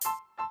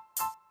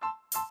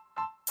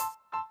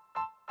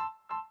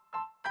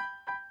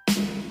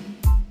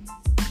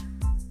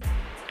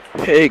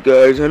Hey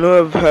guys, I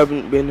know I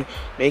haven't been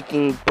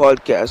making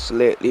podcasts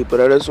lately,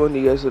 but I just want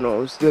you guys to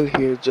know I'm still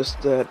here,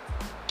 just that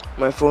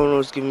my phone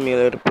was giving me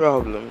a lot of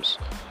problems.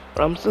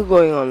 But I'm still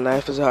going on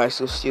life as a high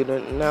school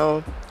student, and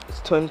now it's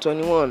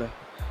 2021.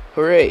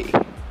 Hooray!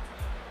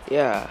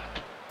 Yeah.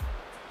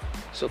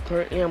 So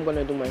currently I'm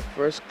gonna do my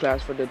first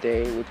class for the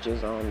day, which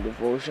is on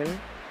devotion,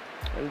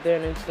 and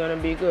then it's gonna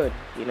be good,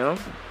 you know?